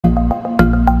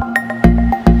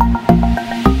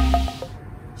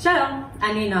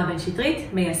אני נועה בן שטרית,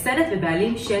 מייסדת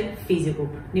ובעלים של פיזיוגרופ,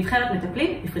 נבחרת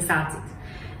מטפלים בפריסה ארצית.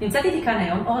 נמצאת איתי כאן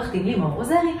היום עורך דין לימור,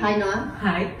 עוזרי. היי נועה.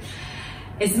 היי.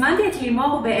 הזמנתי את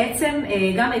לימור בעצם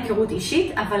גם מהיכרות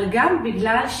אישית, אבל גם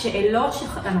בגלל שאלות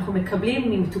שאנחנו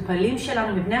מקבלים ממטופלים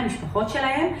שלנו ובני המשפחות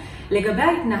שלהם, לגבי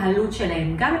ההתנהלות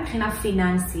שלהם, גם מבחינה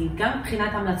פיננסית, גם מבחינת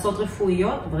המלצות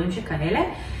רפואיות, דברים שכאלה.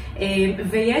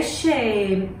 ויש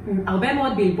הרבה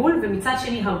מאוד בלבול, ומצד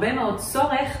שני הרבה מאוד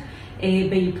צורך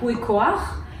ביפוי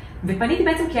כוח, ופניתי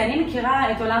בעצם כי אני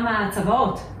מכירה את עולם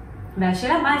הצוואות,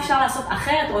 והשאלה מה אפשר לעשות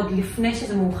אחרת עוד לפני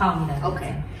שזה מאוחר מדי.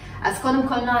 אוקיי. אז קודם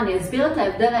כל נועה, אני אסביר את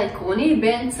ההבדל העקרוני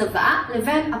בין צוואה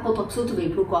לבין אפוטרופסות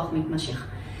וייפוי כוח מתמשך.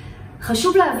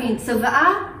 חשוב להבין, צוואה,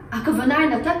 הכוונה היא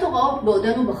לתת הוראות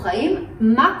בעודנו בחיים,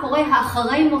 מה קורה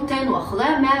אחרי מותנו, אחרי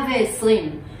ה-120,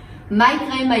 מה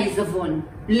יקרה עם העיזבון.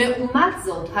 לעומת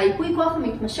זאת, הייפוי כוח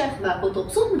המתמשך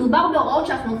והאפוטרופסות מדובר בהוראות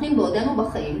שאנחנו נותנים בעודנו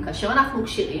בחיים, כאשר אנחנו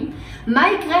כשירים. מה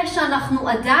יקרה שאנחנו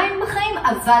עדיין בחיים,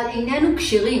 אבל איננו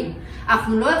כשירים?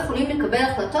 אנחנו לא יכולים לקבל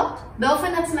החלטות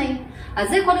באופן עצמאי. אז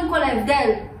זה קודם כל ההבדל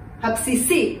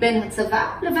הבסיסי בין הצבא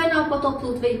לבין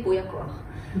האפוטרופסות וייפוי הכוח.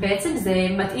 בעצם זה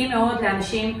מתאים מאוד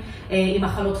לאנשים עם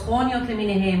מחלות כרוניות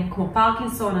למיניהם, כמו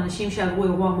פרקינסון, אנשים שעברו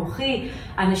אירוע מוחי,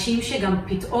 אנשים שגם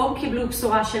פתאום קיבלו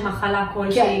בשורה של מחלה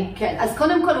כלשהי. כן, כן. אז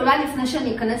קודם כל אולי לפני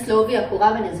שאני אכנס לעובי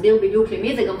הקורה ואני אסביר בדיוק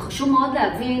למי, זה גם חשוב מאוד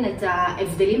להבין את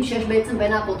ההבדלים שיש בעצם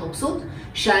בין האפוטרופסות,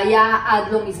 שהיה עד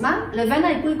לא מזמן, לבין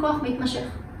הייפוי כוח מתמשך.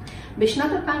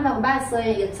 בשנת 2014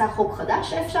 יצא חוק חדש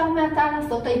שאפשר מעתה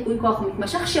לעשות הייפוי כוח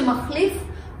מתמשך, שמחליף,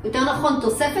 יותר נכון,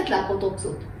 תוספת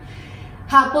לאפוטרופסות.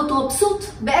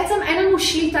 האפוטרופסות, בעצם אין לנו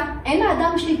שליטה, אין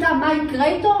לאדם שליטה מה יקרה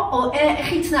איתו או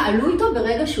איך יתנהלו איתו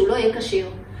ברגע שהוא לא יהיה כשיר.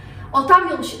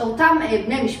 אותם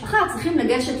בני משפחה צריכים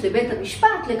לגשת לבית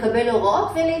המשפט, לקבל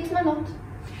הוראות ולהתמנות.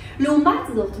 לעומת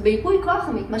זאת, בייפוי כוח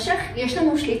המתמשך יש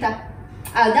לנו שליטה.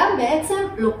 האדם בעצם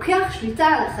לוקח שליטה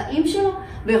על החיים שלו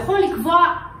ויכול לקבוע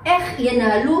איך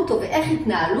ינהלו אותו ואיך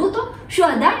יתנהלו אותו, שהוא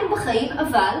עדיין בחיים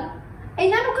אבל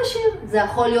איננו כשיר. זה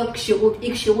יכול להיות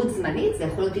אי כשירות זמנית, זה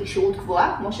יכול להיות אי כשירות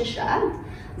קבועה, כמו ששאלת.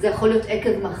 זה יכול להיות עקב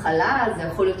מחלה, זה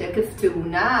יכול להיות עקב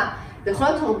תאונה, זה יכול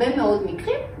להיות הרבה מאוד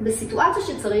מקרים בסיטואציה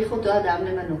שצריך אותו אדם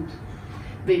למנות.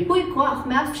 וייפוי כוח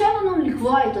מאפשר לנו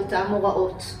לקבוע את אותם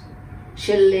הוראות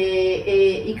של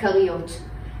עיקריות.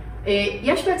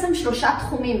 יש בעצם 3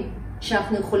 תחומים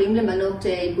שאנחנו יכולים למנות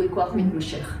ייפוי כוח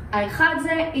מתמשך. האחד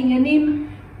זה עניינים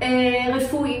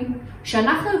רפואיים,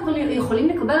 שאנחנו יכולים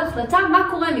לקבל החלטה מה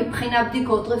קורה מבחינה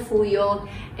בדיקות רפואיות,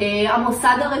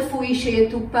 המוסד הרפואי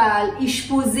שיטופל,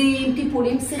 אשפוזים,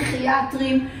 טיפולים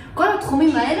פסיכיאטריים, כל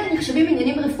התחומים האלה נחשבים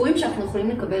עניינים רפואיים שאנחנו יכולים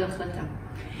לקבל החלטה.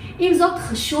 עם זאת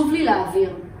חשוב לי להעביר,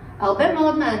 הרבה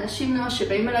מאוד מהאנשים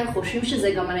שבאים אליי חושבים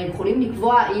שזה גם הם יכולים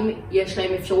לקבוע האם יש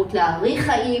להם אפשרות להאריך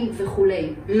חיים וכו'.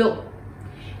 לא.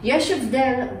 יש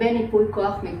הבדל בין ייפוי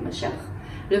כוח מתמשך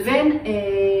לבין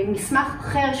מסמך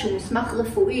אחר שהוא מסמך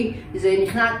רפואי, זה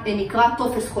נקרא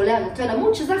טופס חולה הנוטה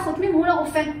למות, שזה חותמים מול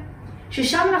הרופא.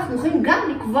 ששם אנחנו יכולים גם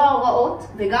לקבוע הוראות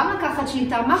וגם לקחת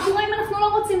שליטה מה קורה אם אנחנו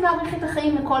לא רוצים להאריך את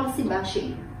החיים מכל סיבה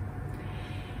שהיא.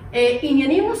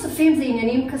 עניינים נוספים זה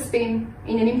עניינים כספיים,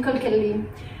 עניינים כלכליים.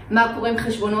 מה קורה עם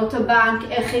חשבונות הבנק,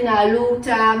 איך ינהלו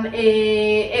אותם,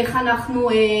 איך אנחנו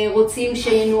רוצים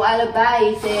שינוהל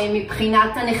הבית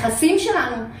מבחינת הנכסים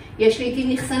שלנו. יש לעתים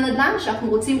נכסי נדל"ן שאנחנו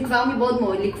רוצים כבר מבעוד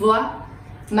מועד לקבוע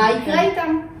מה יקרה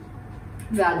איתם.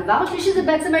 והדבר השלישי זה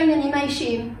בעצם העניינים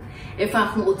האישיים. איפה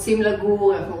אנחנו רוצים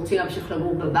לגור, אנחנו רוצים להמשיך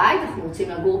לגור בבית, אנחנו רוצים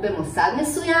לגור במוסד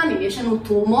מסוים, אם יש לנו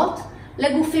תרומות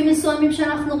לגופים מסוימים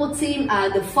שאנחנו רוצים,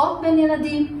 העדפות בין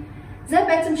ילדים. זה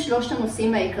בעצם 3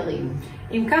 הנושאים העיקריים.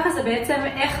 אם ככה זה בעצם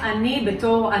איך אני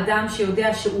בתור אדם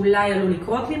שיודע שאולי עלול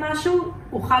לקרות לי משהו,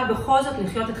 אוכל בכל זאת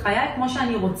לחיות את חיי כמו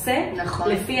שאני רוצה, נכון.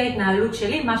 לפי ההתנהלות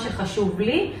שלי, מה שחשוב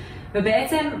לי,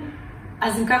 ובעצם,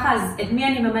 אז אם ככה, אז את מי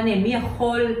אני ממנה? מי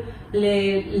יכול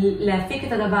להפיק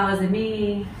את הדבר הזה?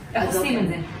 איך עושים את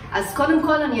זה? אז קודם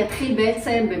כל אני אתחיל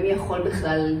בעצם במי יכול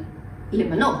בכלל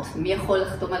למנות, מי יכול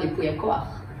לחתום על ייפוי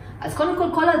הכוח. אז קודם כל,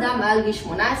 כל אדם מעל גיל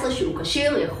 18 שהוא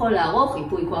כשיר יכול לערוך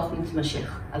ייפוי כוח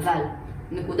מתמשך. אבל,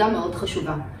 נקודה מאוד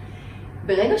חשובה.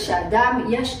 ברגע שאדם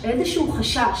יש איזשהו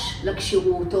חשש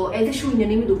לכשירות או איזשהו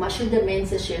עניינים לדוגמה של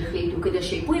דמנציה שהחליטו, כדי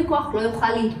שייפוי הכוח לא יוכל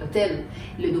להתבטל,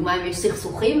 לדוגמה אם יש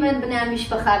סכסוכים בין בני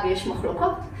המשפחה ויש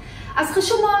מחלוקות, אז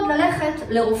חשוב מאוד ללכת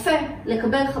לרופא,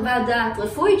 לקבל חוות דעת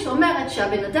רפואית שאומרת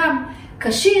שהבן אדם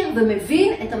כשיר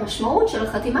ומבין את המשמעות של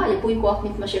החתימה על ייפוי כוח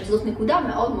מתמשך. זאת נקודה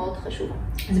מאוד מאוד חשובה.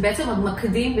 זה בעצם עוד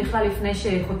מקדים בכלל לפני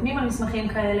שחותמים על מסמכים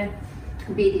כאלה?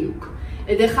 בדיוק.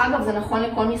 דרך אגב, זה נכון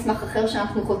לכל מסמך אחר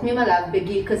שאנחנו חותמים עליו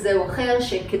בגיל כזה או אחר,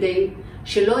 שכדי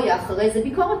שלא יהיה אחרי זה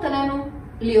ביקורת עלינו,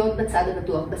 להיות בצד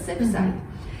הבטוח, בסייף סייד.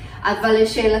 אבל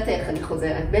לשאלתך אני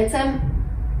חוזרת, בעצם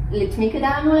לתמי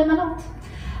כדאי לנו למנות?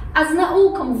 אז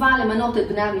נהוג כמובן למנות את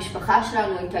בני המשפחה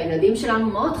שלנו, את הילדים שלנו.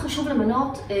 מאוד חשוב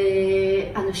למנות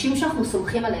אנשים שאנחנו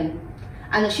סומכים עליהם.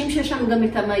 אנשים שיש לנו גם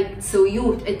את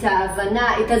המקצועיות, את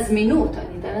ההבנה, את הזמינות.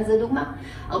 אני אתן לזה דוגמה.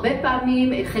 הרבה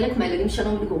פעמים חלק מהילדים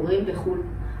שלנו מתגוררים בחו"ל.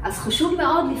 אז חשוב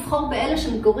מאוד לבחור באלה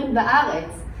שמתגוררים בארץ,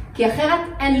 כי אחרת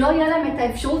לא יהיה להם את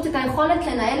האפשרות, את היכולת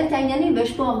לנהל את העניינים,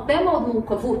 ויש פה הרבה מאוד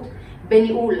מורכבות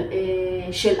בניהול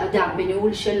של אדם,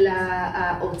 בניהול של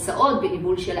ההוצאות,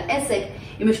 בניהול של העסק.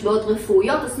 אם יש בעיות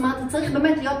רפואיות, זאת אומרת, צריך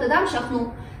באמת להיות אדם שאנחנו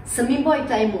שמים בו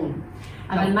את האמון.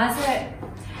 אבל מה זה?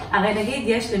 הרי נגיד,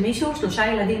 יש למישהו 3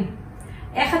 ילדים.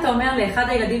 איך אתה אומר לאחד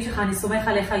הילדים שלך, אני סומך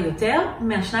עליך יותר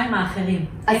מהשניים האחרים?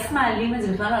 איך מעלים את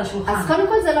זה בכלל על השולחן? אז קודם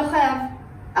כל זה לא חייב.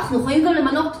 אנחנו יכולים גם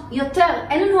למנות יותר.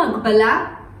 אין לנו הגבלה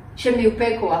של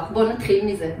מיופי כוח. בואו נתחיל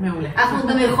מזה. מעולה. אנחנו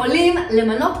גם יכולים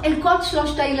למנות אל כל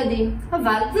 3 הילדים.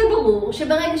 אבל זה ברור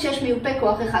שברגע שיש מיופי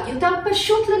כוח אחד, יותר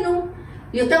פשוט לנו,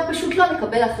 יותר פשוט לא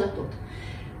לקבל החלטות.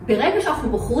 ברגע שאנחנו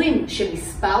בוחרים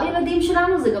שמספר ילדים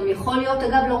שלנו, זה גם יכול להיות,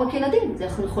 אגב, לא רק ילדים.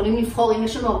 אנחנו יכולים לבחור, אם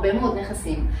יש לנו הרבה מאוד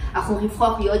נכסים. אנחנו יכולים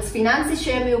לבחור יועץ פיננסי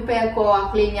שיהיה מיופה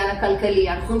הכוח לעניין הכלכלי.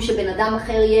 אנחנו יכולים שבן אדם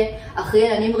אחר יהיה אחרי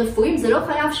עניינים רפואיים. זה לא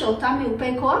חייב שאותם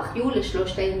מיופי כוח יהיו ל3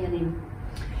 העניינים.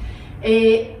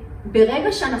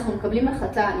 ברגע שאנחנו מקבלים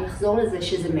החלטה, אני אחזור לזה,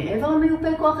 שזה מעבר למיופה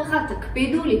כוח אחד,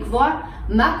 תקפידו לקבוע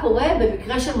מה קורה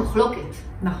במקרה של מחלוקת.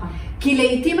 נכון. כי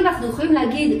לעתים אנחנו יכולים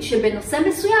להגיד שבנושא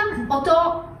מסוים אותו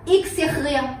X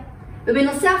יכריע,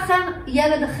 ובנושא אחר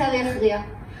ילד אחר יכריע.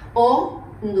 או,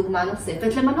 דוגמה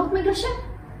נוספת, למנות מגשר.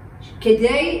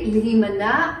 כדי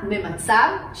להימנע ממצב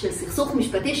של סכסוך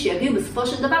משפטי שיגיעו בסופו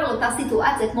של דבר לאותה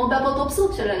סיטואציה, כמו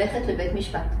באפוטרופסות של ללכת לבית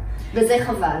משפט. וזה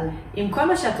חבל. עם כל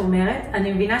מה שאת אומרת,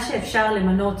 אני מבינה שאפשר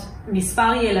למנות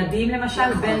מספר ילדים למשל,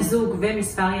 נכון. בן זוג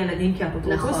ומספר ילדים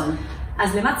כאפוטרופוס. נכון.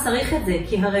 אז למה צריך את זה?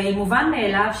 כי הרי מובן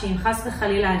מאליו שאם חס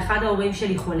וחלילה אחד ההורים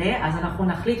שלי חולה, אז אנחנו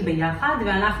נחליט ביחד,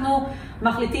 ואנחנו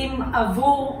מחליטים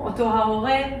עבור אותו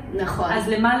ההורה. נכון. אז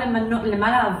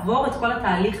למה לעבור את כל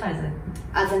התהליך הזה?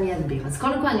 אז אני אסביר. אז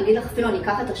קודם כל אני אגיד לך, אפילו אני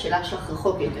אקח את השאלה שלך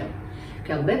רחוק יותר.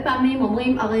 כי הרבה פעמים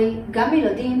אומרים, הרי גם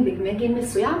ילדים בגיל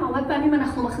מסוים, הרבה פעמים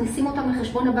אנחנו מכניסים אותם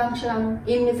לחשבון הבנק שלנו.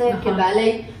 אם זה נכון.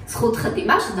 כבעלי זכות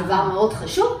חתימה, שזה דבר מאוד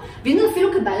חשוב, ואם זה אפילו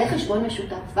כבעלי חשבון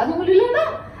משותף. ואז אומרים לי,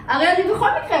 למה? הרי אני בכל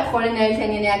מקרה יכול לנהל את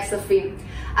ענייני הכספים.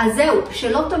 אז זהו,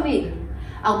 שלא תמיד.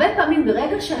 הרבה פעמים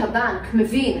ברגע שהבנק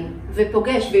מבין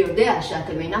ופוגש ויודע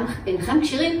שאתם אינכם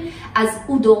כשירים, אז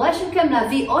הוא דורש מכם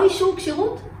להביא או אישור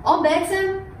כשירות, או בעצם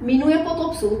מינוי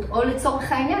אפוטרופסות, או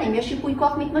לצורך העניין, אם יש ייפוי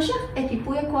כוח מתמשך, את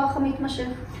ייפוי הכוח המתמשך.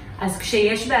 אז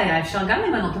כשיש בעיה, אפשר גם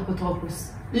למנות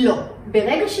אפוטרופוס? לא.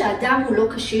 ברגע שהאדם הוא לא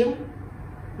כשיר,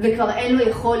 וכבר אין לו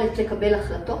יכולת לקבל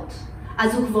החלטות,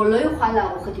 אז הוא כבר לא יוכל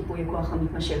לערוך את ייפוי הכוח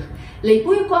המתמשך.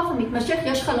 לייפוי הכוח המתמשך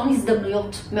יש חלון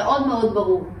הזדמנויות מאוד מאוד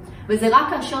ברור. וזה רק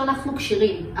כאשר אנחנו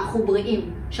כשירים, אנחנו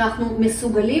בריאים, שאנחנו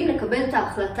מסוגלים לקבל את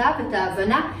ההחלטה ואת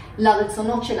ההבנה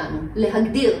לרצונות שלנו,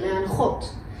 להגדיר,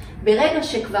 להנחות. ברגע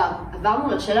שכבר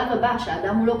עברנו לשלב הבא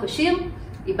שהאדם הוא לא כשיר,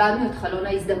 איבדנו את חלון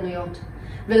ההזדמנויות.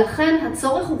 ולכן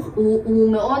הצורך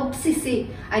הוא מאוד בסיסי.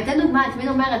 אני אתן דוגמה, אני תמיד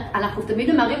אומרת, אנחנו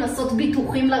תמיד ממהרים לעשות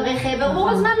ביטוחים לרכב, ורוב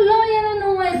הזמן לא יהיה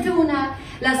לנו תאונה,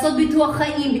 לעשות ביטוח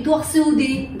חיים, ביטוח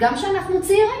סיעודי, גם שאנחנו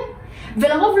צעירים.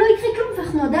 ולרוב לא יקרה כלום,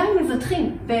 ואנחנו עדיין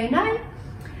מבטחים. בעיניי,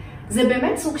 זה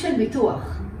באמת סוג של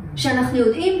ביטוח. שאנחנו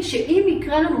יודעים שאם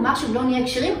יקרה לנו משהו ולא נהיה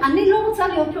קשרים, אני לא רוצה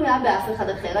להיות תלויה באף אחד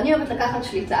אחר. אני אוהבת לקחת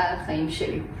שליטה על החיים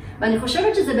שלי. ואני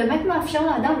חושבת שזה באמת מאפשר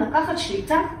לאדם לקחת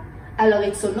שליטה על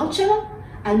הרצונות שלו,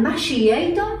 על מה שיהיה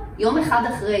איתו יום אחד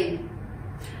אחרי.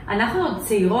 אנחנו עוד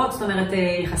צעירות, זאת אומרת,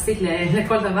 יחסית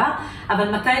לכל דבר,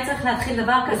 אבל מתי צריך להתחיל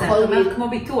דבר כזה? זאת אומרת, כמו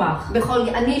ביטוח.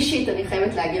 אני אישית, אני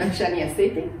חייבת להגיד לך שאני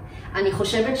עשיתי. אני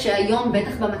חושבת שהיום,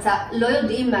 בטח במצב, לא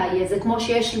יודעים מה יהיה. זה כמו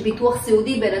שיש ביטוח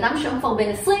סיעודי, בן אדם שם כבר בן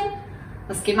 20,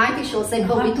 מסכימה איתי שעושה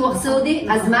כבר ביטוח סיעודי,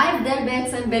 אז מה ההבדל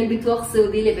בעצם בין ביטוח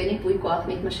סיעודי לבין ייפוי כוח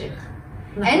מתמשך?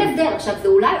 אין הבדל. עכשיו, זה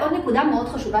אולי עוד נקודה מאוד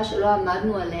חשובה שלא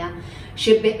עמדנו עליה,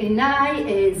 שבעיניי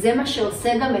זה מה שעושה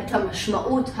גם את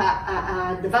המשמעות,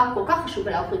 הדבר כל כך חשוב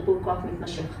לערוך ייפוי כוח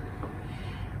מתמשך.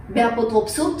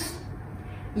 באפוטרופסות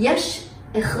יש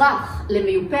הכרח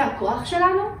למיופה הכוח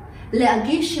שלנו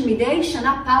להגיש מדי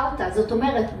שנה פרטה, זאת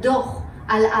אומרת דוח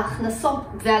על ההכנסות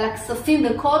ועל הכספים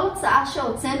וכל הוצאה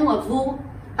שהוצאנו עבור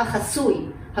החסוי,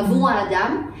 עבור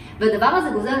האדם, והדבר הזה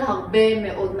גוזל הרבה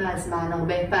מאוד מהזמן.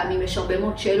 הרבה פעמים יש הרבה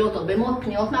מאוד שאלות, הרבה מאוד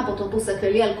פניות מהאפוטרופוס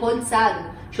הכללי על כל צעד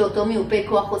שאותו מיופה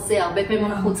כוח עושה. הרבה פעמים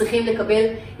אנחנו צריכים לקבל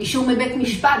אישור מבית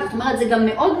משפט, זאת אומרת זה גם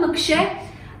מאוד מקשה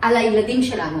על הילדים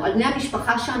שלנו, על בני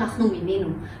המשפחה שאנחנו מינינו.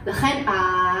 לכן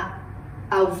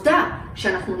העובדה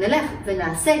כשאנחנו נלך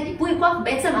ונעשה ייפוי כוח,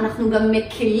 בעצם אנחנו גם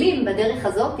מקלים בדרך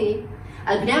הזאת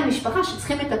על בני המשפחה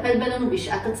שצריכים לטפל בינינו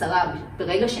בשעת הצרה,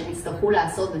 ברגע שהם יצטרכו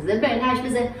לעשות, וזה בעיניי יש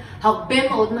בזה הרבה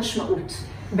מאוד משמעות.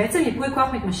 בעצם ייפוי כוח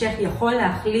מתמשך יכול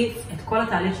להחליף את כל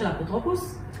התהליך של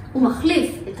האפוטרופוס? הוא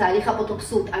מחליף את תהליך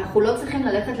האפוטרופסות. אנחנו לא צריכים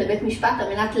ללכת לבית משפט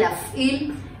על מנת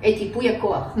להפעיל את ייפוי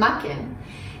הכוח. מה כן?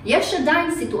 יש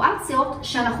עדיין סיטואציות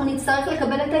שאנחנו נצטרך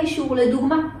לקבל את האישור.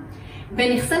 לדוגמה,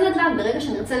 בנכסי נדל"ן, ברגע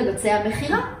שנרצה לבצע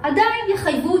מחירה, עדיין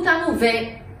יחייבו אותנו,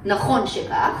 ונכון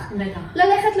שכך,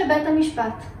 ללכת לבית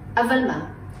המשפט. אבל מה?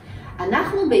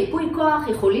 אנחנו בייפוי כוח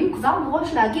יכולים כבר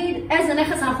מראש להגיד איזה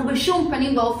נכס אנחנו בשום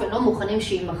פנים באופן לא מוכנים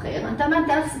שימכר. אתה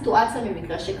מתאר לך סיטואציה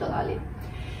ממקרה שקרה לי.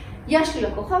 יש לי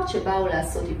לקוחות שבאו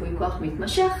לעשות ייפוי כוח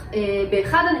מתמשך,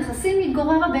 באחד הנכסים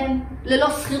מתגורר הבן, ללא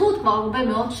שכירות כבר הרבה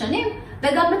מאוד שנים,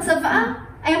 וגם בצוואה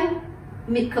הם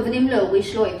מתכוונים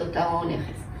להוריש לו את אותו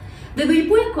נכס.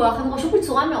 ובייפוי הכוח הם רשו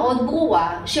בצורה מאוד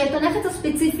ברורה שאת הנכס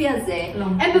הספציפי הזה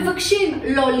הם מבקשים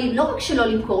לא רק שלא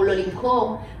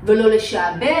למכור ולא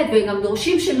לשעבד, וגם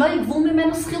דורשים שלא יגבו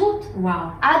ממנו שכירות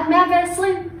עד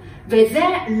 120. וזה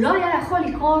לא היה יכול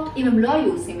לקרות אם הם לא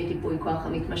היו עושים את ייפוי כוח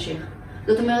המתמשך.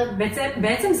 זאת אומרת,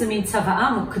 בעצם זה מין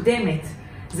צוואה מוקדמת.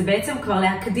 זה בעצם כבר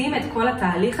להקדים את כל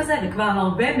התהליך הזה, וכבר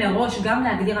הרבה מראש גם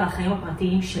להגדיר על החיים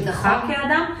הפרטיים שלך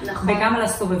כאדם, וגם על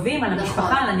הסובבים, על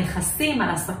המשפחה, על הנכסים, על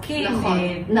עסקים.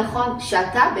 נכון,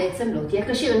 שאתה בעצם לא תהיה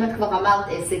כשיר. אם את כבר אמרת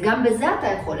עסק, גם בזה אתה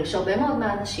יכול. יש הרבה מאוד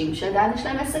מהאנשים שעדיין יש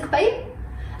להם עסק פעיל.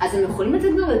 אז הם יכולים לתת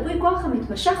גם בייפוי כוח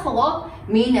המתמשך הוראות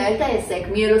מי ינהל את העסק,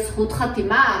 מי יהיה לו זכות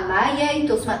חתימה, מה יהיה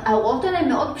איתו. זאת אומרת, ההוראות האלה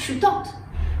מאוד פשוטות.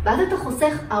 ואז אתה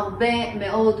חוסך הרבה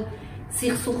מאוד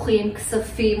סכסוכים,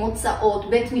 כספים, הוצאות,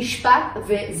 בית משפט,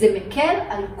 וזה מקל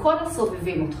על כל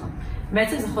הסובבים אותך.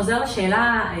 בעצם זה חוזר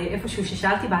לשאלה איפשהו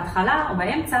ששאלתי בהתחלה או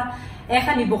באמצע, איך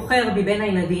אני בוחר מבין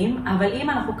הילדים, אבל אם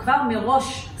אנחנו כבר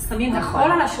מראש שמים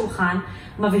הכל על השולחן,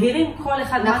 מבהירים כל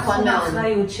אחד מה תחום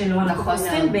האחריות שלו, אנחנו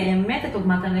חוסכים באמת את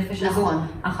עוגמת הנפש הזו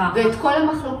אחר כך. ואת כל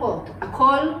המחלוקות,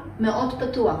 הכל מאוד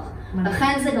פתוח.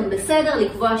 לכן זה גם בסדר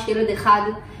לקבוע שילד אחד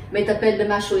מטפל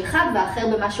במשהו אחד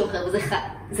ואחר במשהו אחר,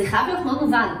 וזה חייב להיות מאוד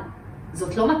מובן.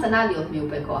 זאת לא מתנה להיות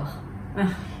מיופה כוח.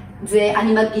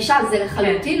 אני מדגישה, זה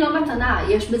לחלוטין לא מתנה,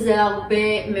 יש בזה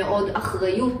הרבה מאוד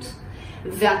אחריות,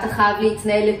 ואתה חייב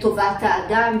להתנהל לטובת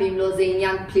האדם, ואם לא זה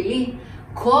עניין פלילי.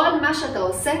 כל מה שאתה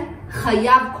עושה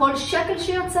חייב, כל שקל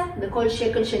שיוצא וכל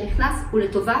שקל שנכנס הוא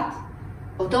לטובת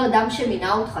אותו אדם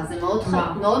שמינה אותך. זה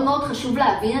מאוד מאוד חשוב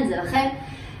להבין את זה. לכן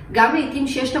גם לעתים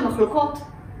שיש את המחלוקות,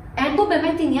 אין פה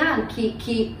באמת עניין,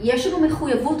 כי יש לנו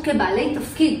מחויבות כבעלי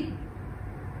תפקיד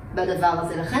בדבר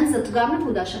הזה. לכן זאת גם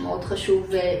נקודה שמאוד חשוב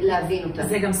להבין אותה.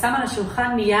 זה גם שם על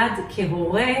השולחן מיד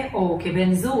כהורה או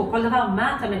כבן זוג או כל דבר,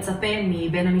 מה אתה מצפה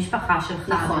מבן המשפחה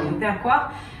שלך, מיופה הכוח,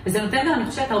 וזה נותן גם, אני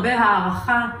חושבת, הרבה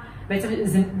הערכה, בעצם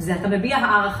אתה מביע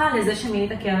הערכה לזה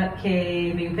שמינית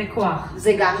כמיופה כוח.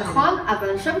 זה גם נכון, אבל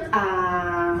אני חושבת,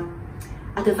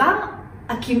 הדבר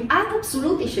הכמעט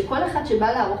אבסולוטי שכל אחד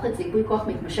שבא לערוך את ייפוי כוח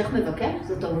מתמשך מבקש,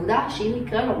 זאת העובדה שאם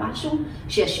יקרה לו משהו,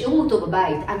 שישאירו אותו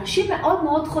בבית. אנשים מאוד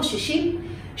מאוד חוששים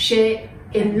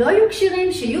שהם לא יהיו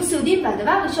כשירים, שיהיו סיעודים,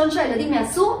 והדבר הראשון שהילדים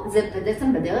יעשו, זה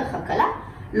בעצם בדרך הקלה,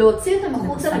 להוציא אותם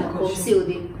החוצה למקום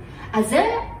סיעודי. אז זה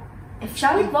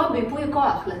אפשר לקבוע בייפוי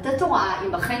כוח, לתת הוראה,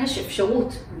 אם אכן יש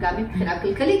אפשרות, גם מבחינה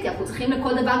כלכלית, כי אנחנו צריכים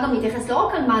לכל דבר גם להתייחס לא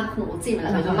רק על מה אנחנו רוצים,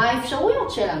 אלא גם מה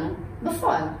האפשרויות שלנו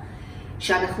בפועל.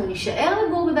 שאנחנו נשאר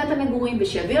לגור בבית המגורים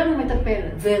ושיביא לנו מטפל,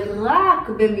 ורק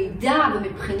במידה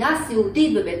ומבחינה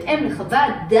סיעודית ובהתאם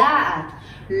לחוות דעת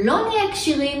לא נהיה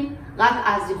כשירים, רק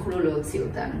אז יוכלו להוציא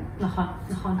אותנו. נכון,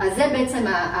 נכון. אז זה בעצם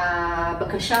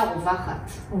הבקשה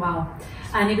הרווחת. וואו.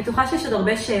 אני בטוחה שיש עוד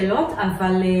הרבה שאלות,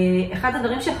 אבל אחד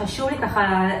הדברים שחשוב לי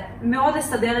ככה מאוד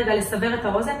לסבר את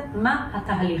האוזן, מה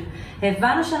התהליך?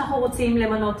 הבנו שאנחנו רוצים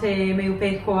למנות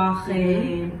מיופי כוח,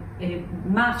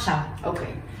 מה עכשיו? אוקיי.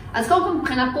 אז קודם כל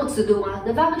מבחינת פרוצדורה,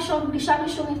 דבר ראשון, פגישה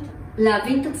ראשונית.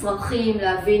 להבין את הצרכים,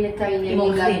 להבין את העניינים. עם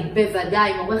עורך דין.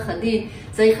 בוודאי, עם עורך הדין.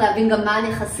 צריך להבין גם מה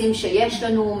הנכסים שיש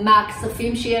לנו, מה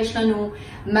הכספים שיש לנו,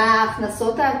 מה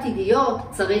ההכנסות העתידיות.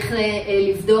 צריך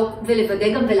לבדוק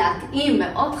ולוודא גם ולהתאים,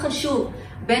 מאוד חשוב,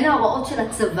 בין ההוראות של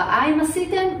הצוואה אם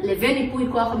עשיתם, לבין ייפוי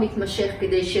כוח המתמשך,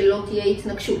 כדי שלא תהיה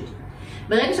התנגשות.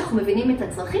 ברגע שאנחנו מבינים את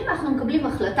הצרכים, אנחנו מקבלים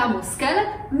החלטה מושכלת,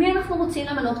 מי אנחנו רוצים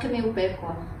למנות כמיופה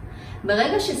כוח.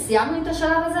 ברגע שסיימנו את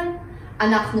השלב הזה,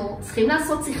 אנחנו צריכים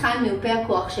לעשות שיחה עם מיופה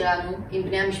הכוח שלנו, עם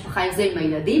בני המשפחה, אם זה עם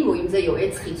הילדים או אם זה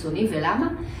יועץ חיצוני, ולמה?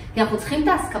 כי אנחנו צריכים את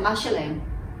ההסכמה שלהם.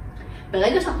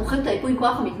 ברגע שאנחנו צריכים את הייפוי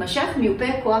כוח המתמשך, מיופה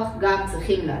הכוח גם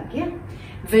צריכים להגיע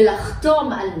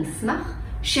ולחתום על מסמך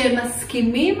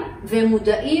שמסכימים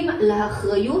ומודעים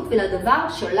לאחריות ולדבר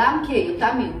שלם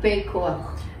כהיותם מיופי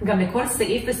כוח. גם לכל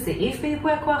סעיף וסעיף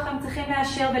ביפוי הכוח הם צריכים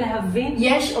לאשר ולהבין?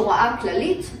 יש הוראה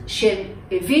כללית שהם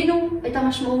הבינו את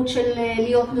המשמעות של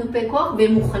להיות מיופי כוח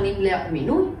והם מוכנים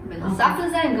למינוי. בנוסף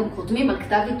לזה הם גם חותמים על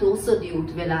כתב ויתור סודיות.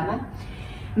 ולמה?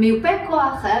 מיופה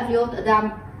כוח חייב להיות אדם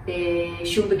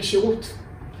שהוא בכשירות.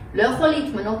 לא יכול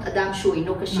להתמנות אדם שהוא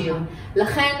אינו כשיר.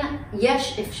 לכן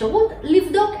יש אפשרות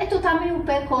לבדוק את אותם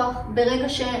מיופי כוח ברגע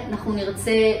שאנחנו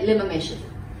נרצה לממש את זה.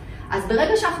 אז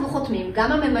ברגע שאנחנו חותמים,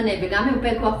 גם הממנה וגם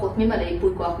מיופי כוח חותמים על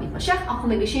ייפוי כוח מתמשך, אנחנו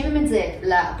מגישים את זה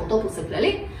לאפוטרופוס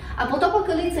הכללי. האפוטרופוס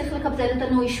הכללי צריך לקבל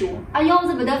לנו אישור. היום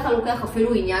זה בדרך כלל לוקח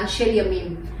אפילו עניין של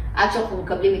ימים עד שאנחנו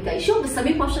מקבלים את האישור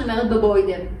ושמים כמו שאני אומרת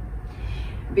בבוידם.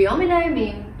 ביום מן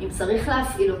הימים, אם צריך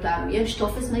להפעיל אותם, יש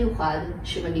טופס מיוחד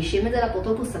שמגישים את זה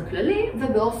לאפוטרופוס הכללי,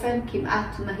 ובאופן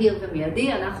כמעט מהיר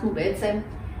ומיידי אנחנו בעצם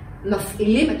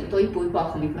מפעילים את אותו ייפוי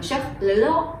כוח המתמשך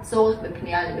ללא צורך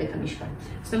בפנייה לבית המשפט.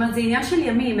 זאת אומרת, זה עניין של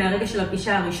ימים מהרגע של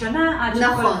הפגישה הראשונה, עד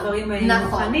שכל הדברים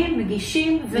מוכנים,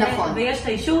 מגישים, ויש את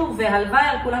האישור, והלוואי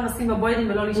על כולם לשים בבוידים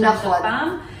ולא להשתמש עוד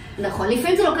פעם. נכון,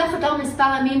 לפעמים זה לוקח יותר מספר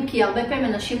ימים, כי הרבה פעמים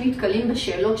אנשים נתקלים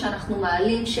בשאלות שאנחנו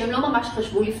מעלים, שהם לא ממש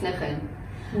חשבו לפני כן.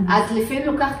 אז לפעמים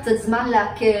לוקח קצת זמן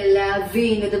להקל,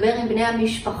 להבין, לדבר עם בני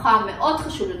המשפחה, מאוד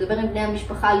חשוב לדבר עם בני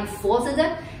המשפחה, לפרוס את זה,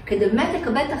 כדי באמת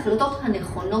לקבל את ההחלטות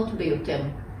הנכונות ביותר.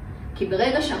 כי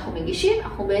ברגע שאנחנו מגישים,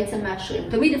 אנחנו בעצם מאשרים.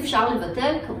 תמיד אפשר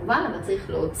לבטל, כמובן, אבל צריך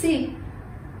להוציא,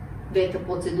 ואת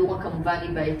הפרוצדורה כמובן היא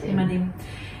בהתאם. מדהים.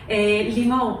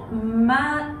 לימור,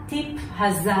 מה טיפ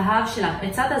הזהב שלך,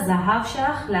 עצת הזהב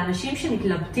שלך לאנשים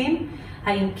שמתלבטים,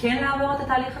 האם כן לעבור את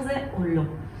התהליך הזה או לא?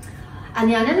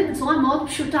 אני אענה לי בצורה מאוד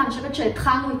פשוטה, אני חושבת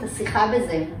שהתחלנו את השיחה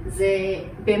בזה. זה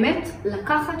באמת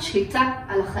לקחת שליטה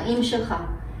על החיים שלך.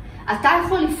 אתה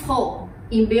יכול לבחור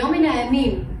אם ביום מן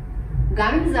הימים,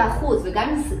 גם אם זה 1% וגם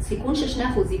אם זה סיכון של 2%,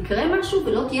 יקרה משהו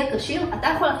ולא תהיה כשיר, אתה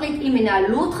יכול להחליט אם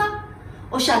ינהלו אותך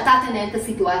או שאתה תנהל את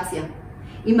הסיטואציה.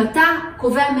 אם אתה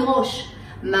קובע מראש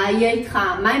מה יהיה איתך,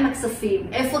 מה עם הכספים,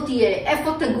 איפה תהיה,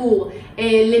 איפה תגור,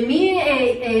 למי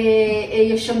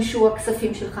ישמשו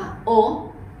הכספים שלך, או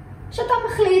שאתה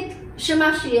מחליט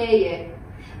שמה שיהיה יהיה.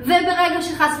 וברגע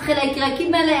שחס וחלילה יקרה, כי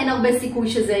מלא אין הרבה סיכוי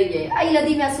שזה יהיה,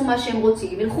 הילדים יעשו מה שהם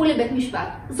רוצים, ילכו לבית משפט,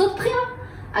 זאת בחירה.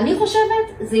 אני חושבת,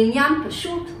 זה עניין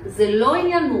פשוט, זה לא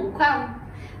עניין מורכב,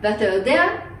 ואתה יודע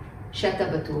שאתה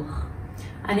בטוח.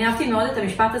 אני אהבתי מאוד את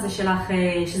המשפט הזה שלך,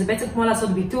 שזה בעצם כמו לעשות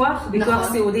ביטוח,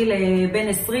 ביטוח סיעודי לבן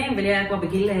 20, ולי היה כבר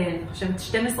בגיל, אני חושבת,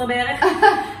 12 בערך.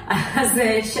 אז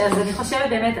אני חושבת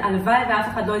באמת, הלוואי ואף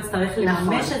אחד לא יצטרך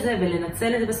לממש את זה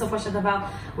ולנצל את זה בסופו של דבר.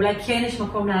 אולי כן יש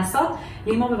מקום לעשות.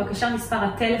 לימור, בבקשה, מספר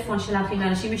הטלפון שלך, אם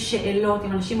לאנשים יש שאלות,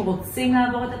 אם אנשים רוצים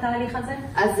לעבור את התהליך הזה.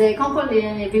 אז קודם כל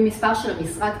אני אביא מספר של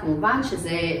המשרד כמובן,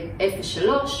 שזה 03-687-3770,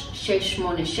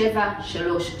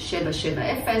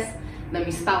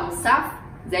 במספר נוסף.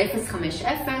 זה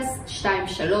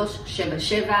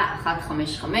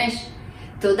 050-2377-155.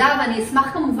 תודה, ואני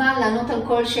אשמח כמובן לענות על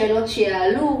כל שאלות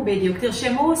שיעלו. בדיוק,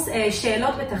 תרשמו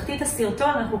שאלות בתחתית הסרטון,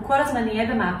 אנחנו כל הזמן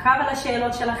נהיה במעקב על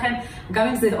השאלות שלכם, גם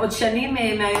אם זה עוד שנים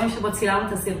מהיום שבו צילמנו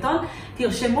את הסרטון.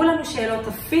 תרשמו לנו שאלות,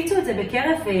 תפיצו את זה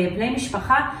בקרב בני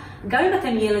משפחה, גם אם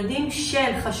אתם ילדים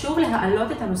חשוב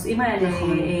להעלות את הנושאים האלה,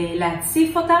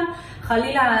 להציף אותם.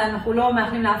 חלילה, אנחנו לא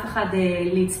מאחלים לאף אחד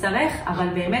להצטרך, אבל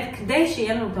באמת, כדי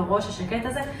שיהיה לנו את הראש השקט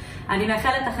הזה, אני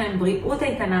מאחלת לכם בריאות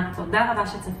איתנה. תודה רבה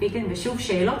שצפיתם, ושוב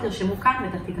שאלות תרשמו כאן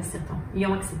בתחתית הסרטון.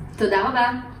 יום מקסים. תודה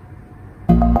רבה.